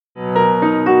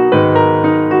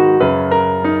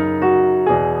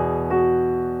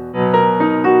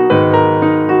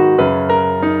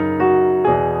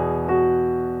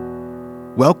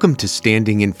Welcome to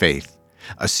Standing in Faith,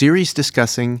 a series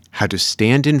discussing how to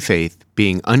stand in faith,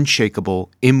 being unshakable,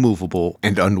 immovable,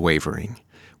 and unwavering,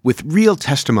 with real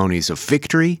testimonies of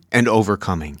victory and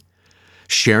overcoming,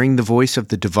 sharing the voice of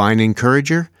the divine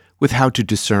encourager with how to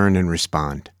discern and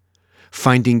respond,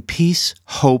 finding peace,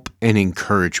 hope, and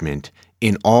encouragement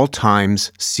in all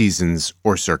times, seasons,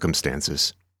 or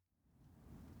circumstances.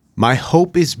 My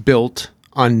hope is built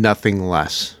on nothing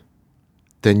less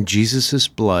than Jesus'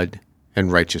 blood and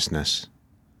righteousness.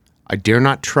 I dare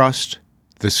not trust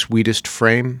the sweetest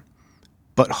frame,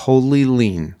 but wholly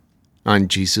lean on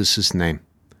Jesus' name.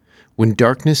 When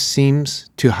darkness seems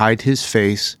to hide his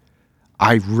face,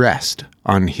 I rest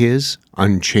on his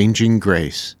unchanging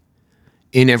grace.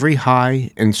 In every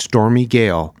high and stormy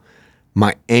gale,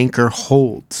 my anchor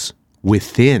holds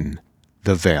within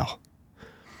the veil.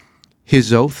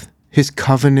 His oath, his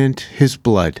covenant, his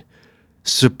blood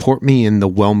support me in the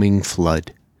whelming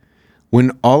flood.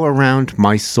 When all around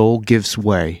my soul gives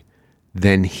way,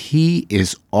 then he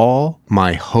is all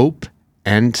my hope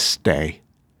and stay.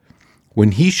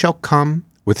 When he shall come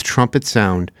with trumpet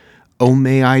sound, O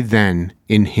may I then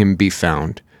in him be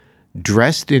found,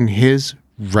 dressed in his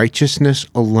righteousness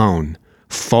alone,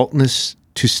 faultless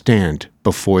to stand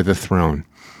before the throne.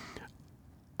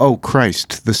 O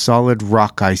Christ, the solid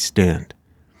rock I stand.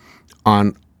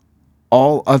 On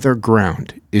all other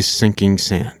ground is sinking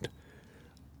sand.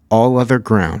 All other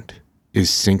ground is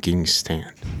sinking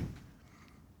sand.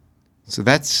 So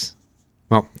that's,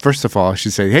 well, first of all, I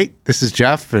should say, hey, this is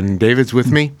Jeff, and David's with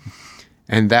me.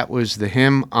 And that was the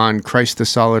hymn on Christ the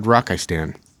Solid Rock I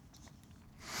Stand.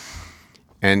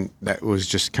 And that was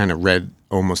just kind of read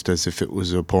almost as if it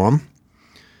was a poem.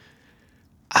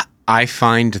 I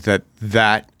find that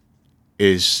that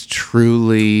is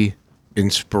truly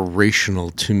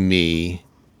inspirational to me,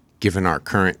 given our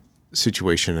current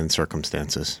situation and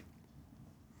circumstances.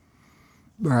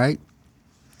 Right.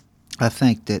 I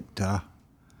think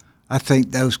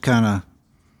those kind of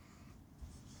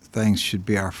things should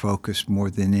be our focus more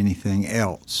than anything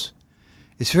else.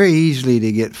 It's very easy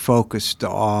to get focused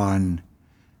on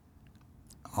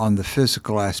the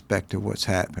physical aspect of what's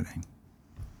happening,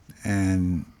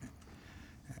 and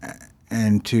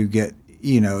to get,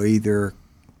 either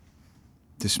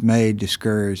dismayed,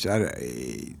 discouraged.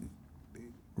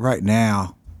 Right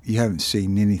now, you haven't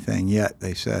seen anything yet,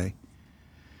 they say.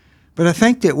 But I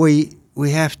think that we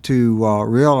have to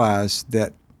realize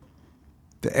that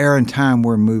the era and time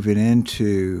we're moving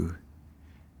into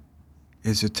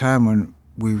is a time when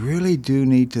we really do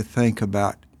need to think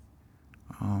about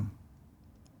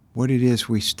what it is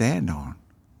we stand on,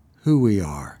 who we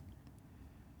are.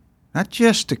 Not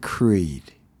just a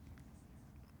creed,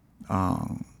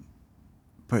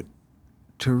 but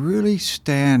to really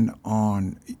stand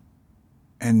on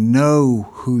and know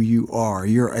who you are,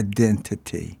 your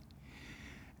identity,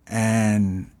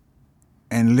 and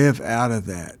live out of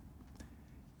that.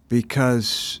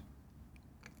 Because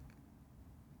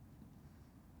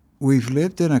we've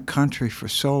lived in a country for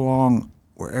so long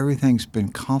where everything's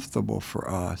been comfortable for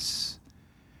us,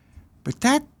 but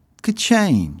that could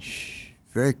change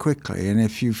very quickly. And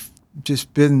if you've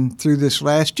just been through this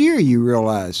last year, you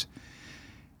realize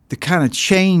the kind of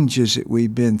changes that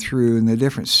we've been through and the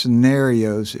different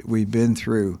scenarios that we've been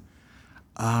through.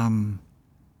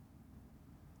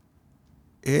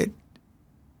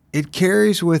 It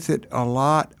carries with it a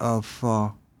lot of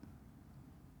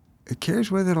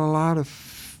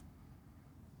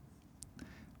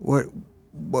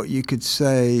what you could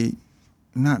say,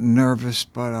 not nervous,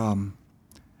 but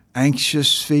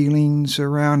anxious feelings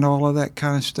around all of that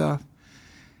kind of stuff.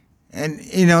 And,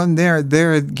 and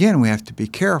there again, we have to be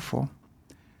careful.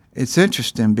 It's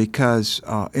interesting because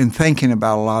in thinking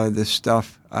about a lot of this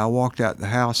stuff, I walked out the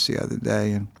house the other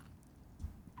day, and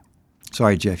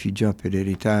sorry, Jeff, you jump at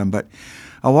any time, but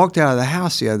I walked out of the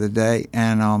house the other day,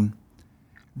 and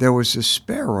there was a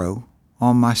sparrow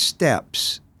on my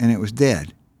steps, and it was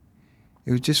dead.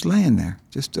 It was just laying there,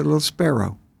 just a little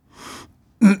sparrow.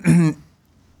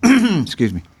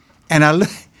 Excuse me. And I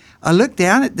looked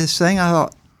down at this thing. I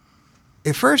thought,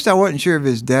 at first I wasn't sure if it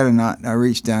was dead or not, and I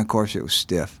reached down. Of course, it was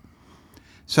stiff.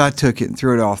 So I took it and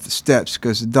threw it off the steps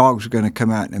because the dogs were going to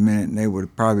come out in a minute, and they would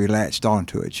have probably latched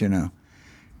onto it, And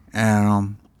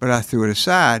but I threw it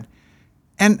aside,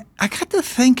 and I got to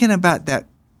thinking about that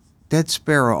dead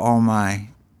sparrow on my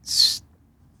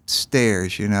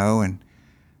stairs, and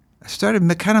I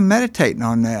started kind of meditating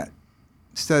on that.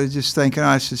 Instead of just thinking,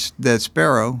 oh, it's just a dead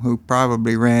sparrow who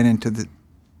probably ran into the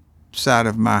side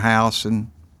of my house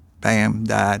and bam,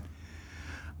 died.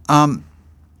 I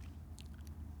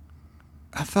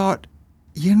thought,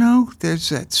 there's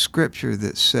that scripture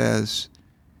that says,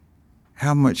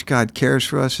 how much God cares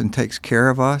for us and takes care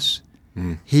of us.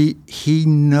 He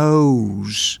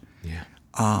knows.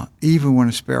 Yeah. Even when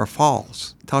a sparrow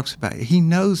falls, talks about it. He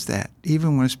knows that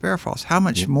even when a sparrow falls. How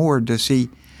much more does he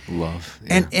love?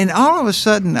 Yeah. And all of a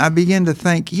sudden, I begin to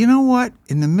think, you know what?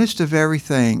 In the midst of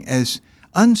everything, as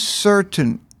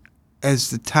uncertain as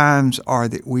the times are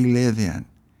that we live in,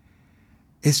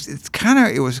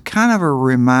 it was kind of a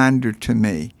reminder to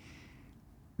me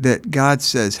that God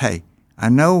says, "Hey, I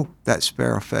know that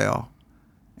sparrow fell,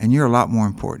 and you're a lot more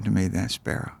important to me than that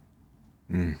sparrow."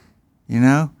 You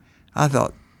know, I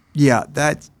thought, yeah,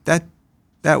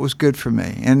 that was good for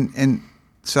me, and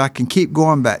so I can keep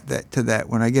going back to that.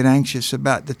 When I get anxious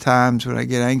about the times, when I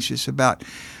get anxious about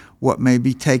what may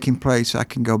be taking place, I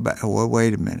can go back. Well,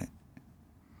 wait a minute.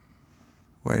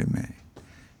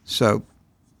 So,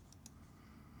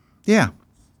 yeah.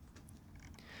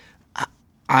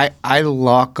 I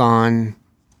lock on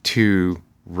to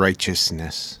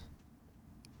righteousness.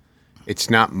 It's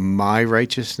not my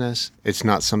righteousness. It's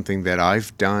not something that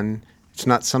I've done. It's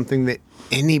not something that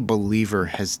any believer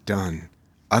has done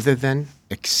other than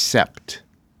accept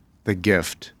the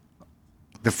gift,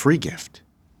 the free gift,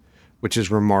 which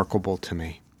is remarkable to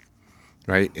me,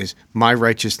 right? Is my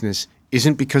righteousness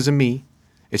isn't because of me.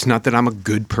 It's not that I'm a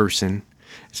good person.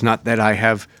 It's not that I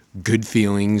have good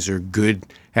feelings or good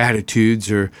attitudes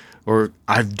or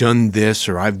I've done this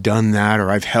or I've done that or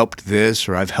I've helped this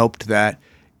or I've helped that.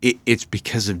 It's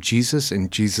because of Jesus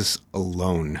and Jesus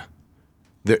alone.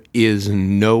 There is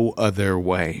no other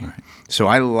way. Right. So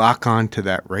I lock on to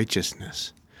that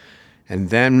righteousness. And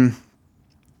then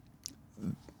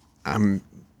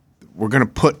we're going to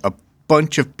put a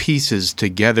bunch of pieces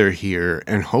together here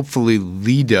and hopefully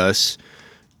lead us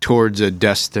towards a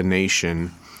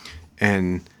destination.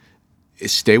 And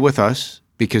stay with us,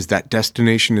 because that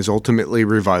destination is ultimately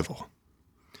revival.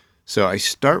 So I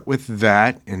start with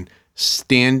that and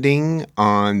standing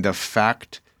on the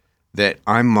fact that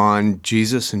I'm on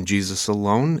Jesus and Jesus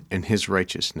alone and his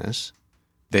righteousness,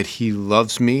 that he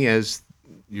loves me as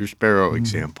your sparrow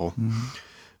example.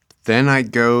 Then I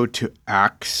go to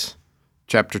Acts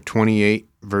chapter 28,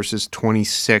 verses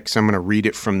 26. I'm going to read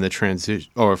it from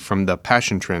from the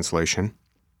Passion Translation.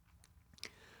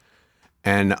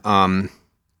 And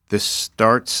this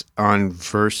starts on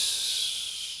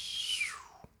verse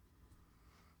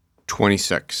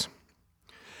 26.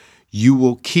 You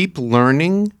will keep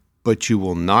learning, but you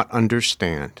will not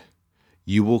understand.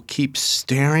 You will keep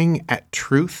staring at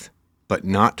truth, but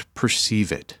not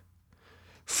perceive it.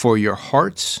 For your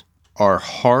hearts are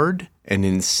hard and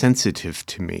insensitive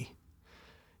to me.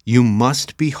 You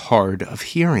must be hard of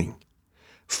hearing,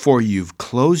 for you've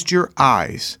closed your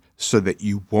eyes so that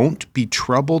you won't be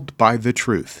troubled by the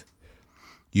truth.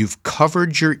 You've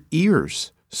covered your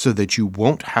ears so that you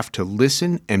won't have to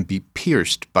listen and be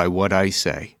pierced by what I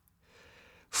say.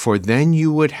 For then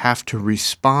you would have to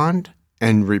respond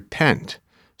and repent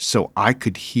so I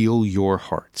could heal your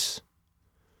hearts.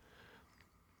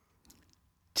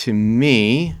 To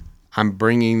me, I'm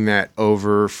bringing that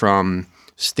over from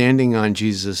standing on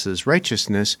Jesus'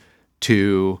 righteousness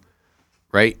to,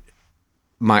 right,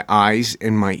 my eyes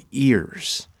and my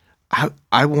ears.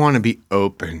 I want to be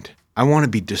opened. I want to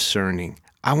be discerning.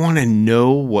 I want to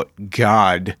know what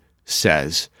God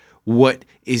says, what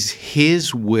is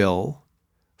his will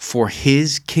for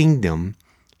his kingdom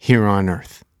here on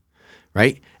earth,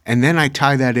 right? And then I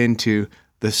tie that into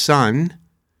the Son,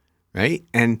 right?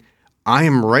 And I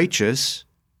am righteous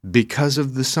because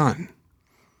of the Son.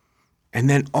 And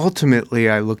then ultimately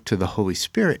I look to the Holy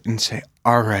Spirit and say,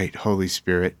 all right, Holy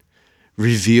Spirit,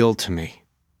 reveal to me.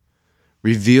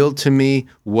 Reveal to me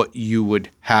what you would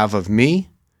have of me,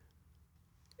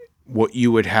 what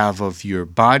you would have of your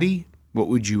body, what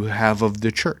would you have of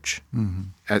the church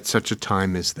at such a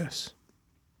time as this?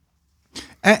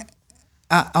 I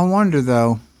wonder,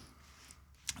 though,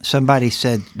 somebody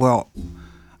said, well,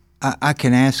 I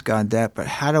can ask God that, but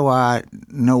how do I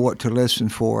know what to listen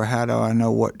for? How do I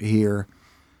know what to hear?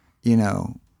 You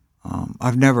know,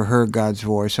 I've never heard God's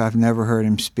voice. I've never heard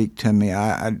him speak to me.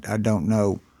 I don't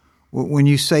know. When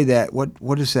you say that,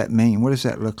 what does that mean? What does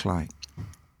that look like?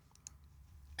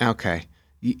 Okay.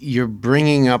 You're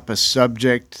bringing up a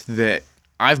subject that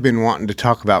I've been wanting to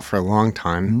talk about for a long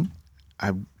time.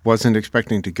 I wasn't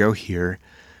expecting to go here.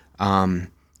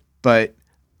 But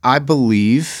I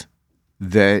believe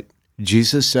that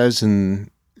Jesus says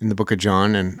in the book of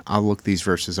John, and I'll look these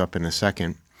verses up in a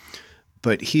second,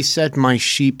 but he said, my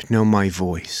sheep know my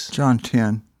voice. John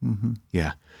 10.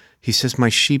 Yeah. He says, my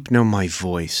sheep know my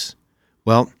voice.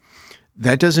 Well,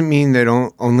 that doesn't mean that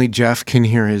only Jeff can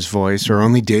hear his voice or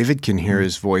only David can hear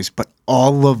his voice, but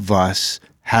all of us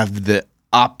have the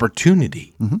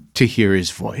opportunity to hear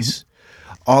his voice.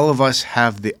 All of us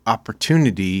have the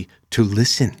opportunity to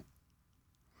listen.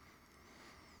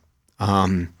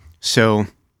 So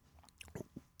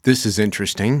this is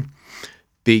interesting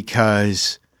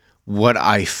because what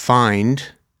I find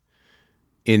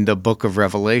in the book of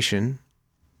Revelation,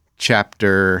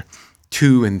 chapter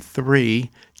 2 and 3,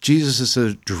 Jesus is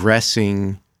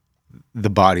addressing the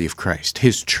body of Christ,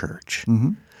 his church.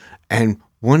 And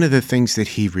one of the things that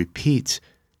he repeats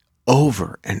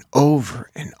over and over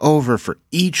and over for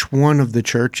each one of the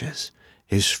churches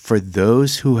is for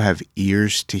those who have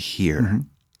ears to hear.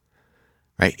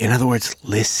 Right? In other words,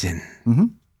 listen.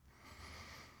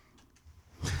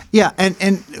 Yeah,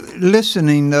 and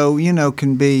listening though,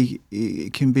 can be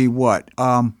what?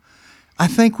 I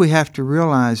think we have to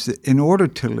realize that in order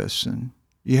to listen,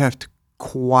 you have to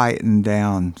quieten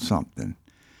down something.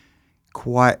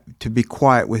 To be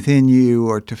quiet within you,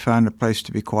 or to find a place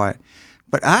to be quiet.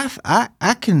 But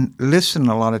I can listen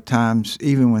a lot of times,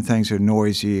 even when things are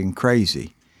noisy and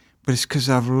crazy. But it's because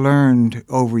I've learned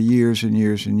over years and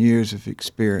years and years of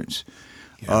experience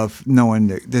of knowing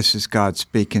that this is God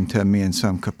speaking to me in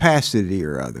some capacity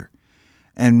or other.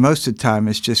 And most of the time,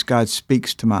 it's just God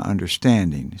speaks to my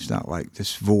understanding. It's not like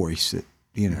this voice that,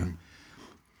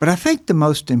 But I think the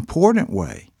most important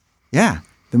way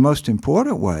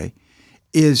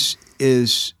is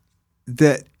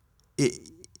that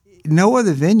no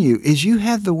other venue is you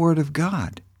have the Word of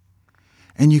God.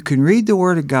 And you can read the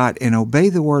Word of God and obey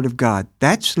the Word of God.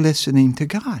 That's listening to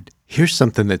God. Here's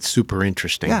something that's super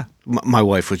interesting. Yeah. My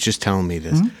wife was just telling me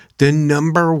this. The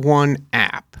number one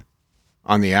app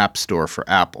on the App Store for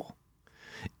Apple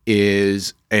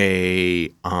is I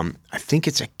think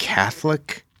it's a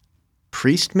Catholic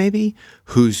priest maybe,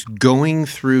 who's going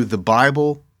through the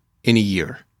Bible in a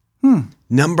year.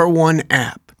 Number one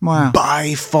app. Wow.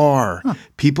 By far.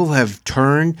 People have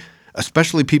turned,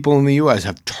 especially people in the U.S.,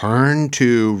 have turned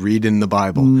to reading the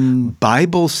Bible.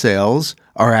 Bible sales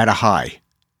are at a high.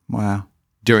 Wow.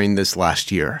 During this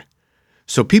last year.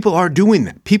 So people are doing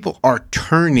that. People are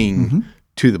turning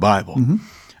to the Bible.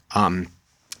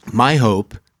 My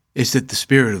hope is that the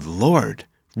Spirit of the Lord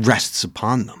rests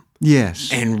upon them.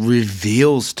 Yes. And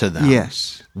reveals to them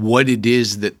what it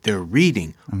is that they're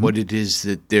reading, what it is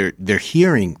that they're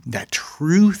hearing, that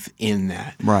truth in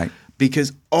that. Right.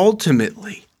 Because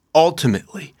ultimately,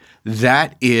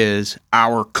 that is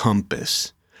our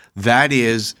compass. That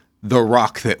is the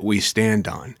rock that we stand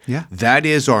on. Yeah. That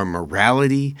is our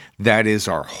morality. That is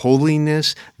our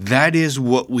holiness. That is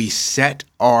what we set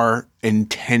our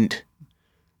intent,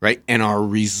 right, and our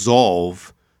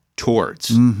resolve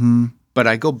towards. But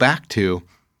I go back to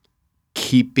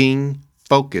keeping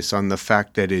focus on the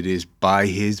fact that it is by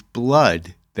his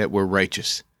blood that we're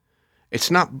righteous. It's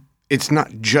not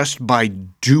just by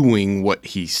doing what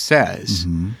he says,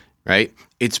 right?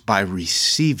 It's by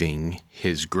receiving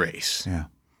his grace. Yeah.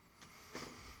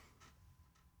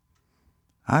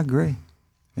 I agree.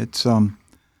 It's and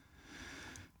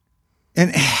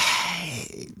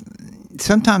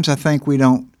sometimes I think we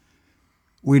don't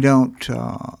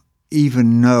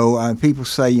even know. People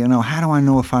say, how do I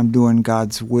know if I'm doing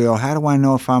God's will? How do I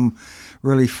know if I'm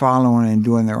really following and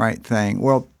doing the right thing?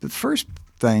 Well, the first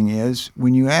thing is,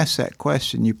 when you ask that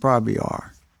question, you probably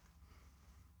are.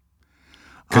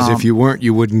 Because if you weren't,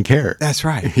 you wouldn't care. That's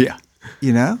right. Yeah.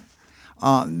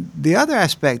 The other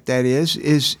aspect that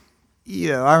is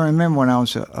I remember when I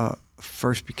was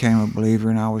first became a believer,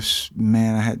 and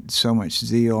I had so much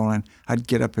zeal, and I'd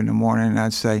get up in the morning and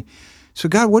I'd say, "So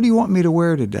God, what do you want me to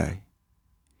wear today?"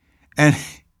 And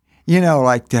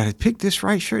like that, I picked this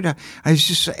right shirt. I was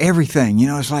just everything.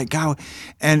 It's like God,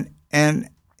 and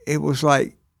it was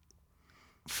like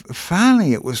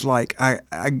finally it was like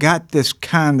I got this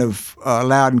kind of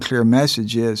loud and clear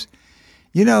message is,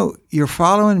 you're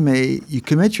following me. You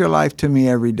commit your life to me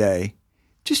every day.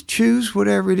 Just choose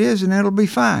whatever it is, and it'll be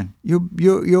fine.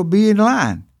 You'll be in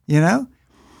line. And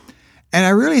I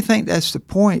really think that's the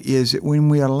point, is that when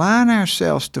we align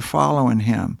ourselves to following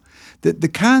him, that the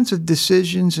kinds of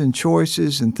decisions and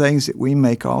choices and things that we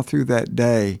make all through that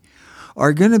day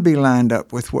are going to be lined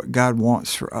up with what God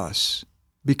wants for us,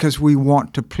 because we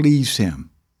want to please him.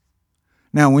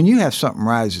 Now, when you have something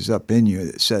rises up in you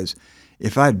that says,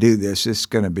 if I do this, it's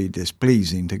going to be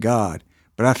displeasing to God,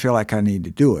 but I feel like I need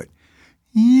to do it.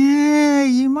 Yeah,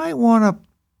 you might want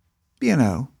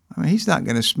to, he's not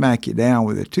going to smack you down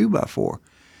with a 2x4,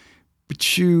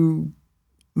 but you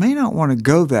may not want to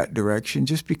go that direction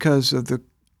just because of the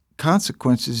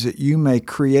consequences that you may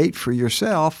create for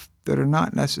yourself that are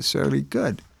not necessarily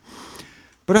good.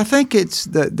 But I think it's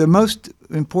the most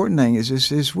important thing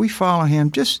is we follow him,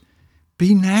 just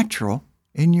be natural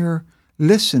in your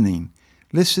listening.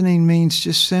 Listening means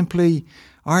just simply,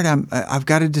 all right, I've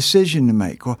got a decision to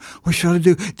make. Well, what should I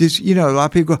do? A lot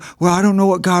of people go, well, I don't know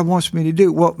what God wants me to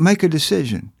do. Well, make a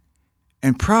decision.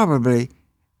 And probably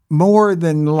more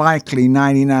than likely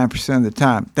 99% of the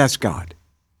time, that's God.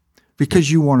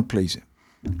 Because you want to please Him.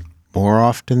 More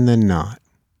often than not,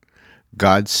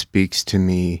 God speaks to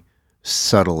me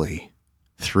subtly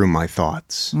through my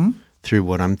thoughts, through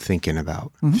what I'm thinking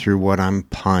about, through what I'm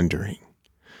pondering.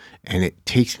 And it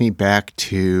takes me back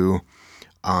to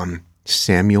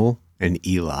Samuel and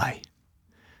Eli,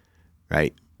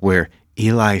 right? Where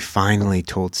Eli finally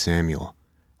told Samuel,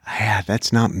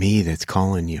 that's not me that's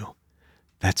calling you.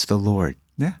 That's the Lord.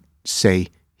 Yeah. Say,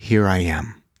 here I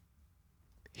am.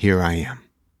 Here I am.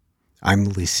 I'm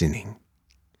listening.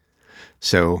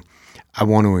 So I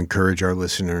want to encourage our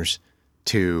listeners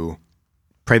to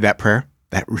pray that prayer,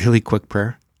 that really quick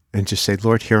prayer, and just say,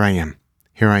 Lord, here I am.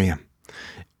 Here I am.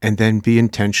 And then be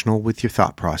intentional with your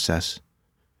thought process,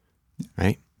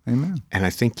 right? Amen. And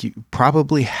I think you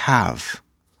probably have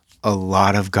a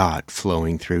lot of God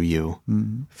flowing through you,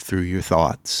 through your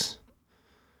thoughts.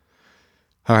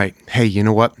 All right. Hey, you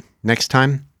know what? Next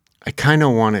time, I kind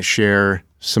of want to share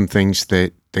some things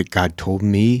that God told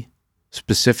me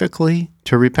specifically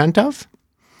to repent of,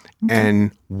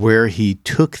 and where He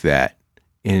took that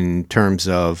in terms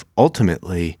of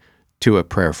ultimately to a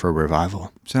prayer for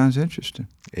revival. Sounds interesting.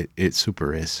 It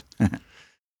super is.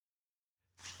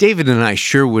 David and I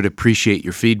sure would appreciate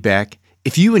your feedback.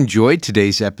 If you enjoyed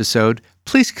today's episode,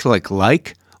 please click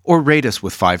like or rate us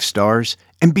with 5 stars,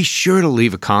 and be sure to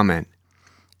leave a comment.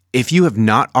 If you have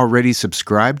not already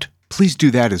subscribed, please do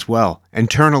that as well and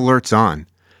turn alerts on.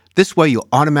 This way you'll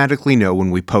automatically know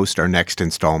when we post our next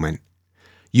installment.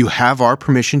 You have our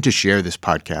permission to share this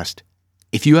podcast.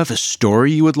 If you have a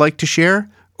story you would like to share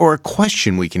or a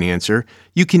question we can answer,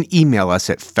 you can email us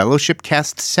at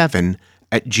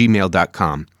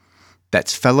fellowshipcast7@gmail.com.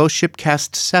 That's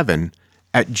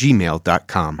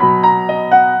fellowshipcast7@gmail.com.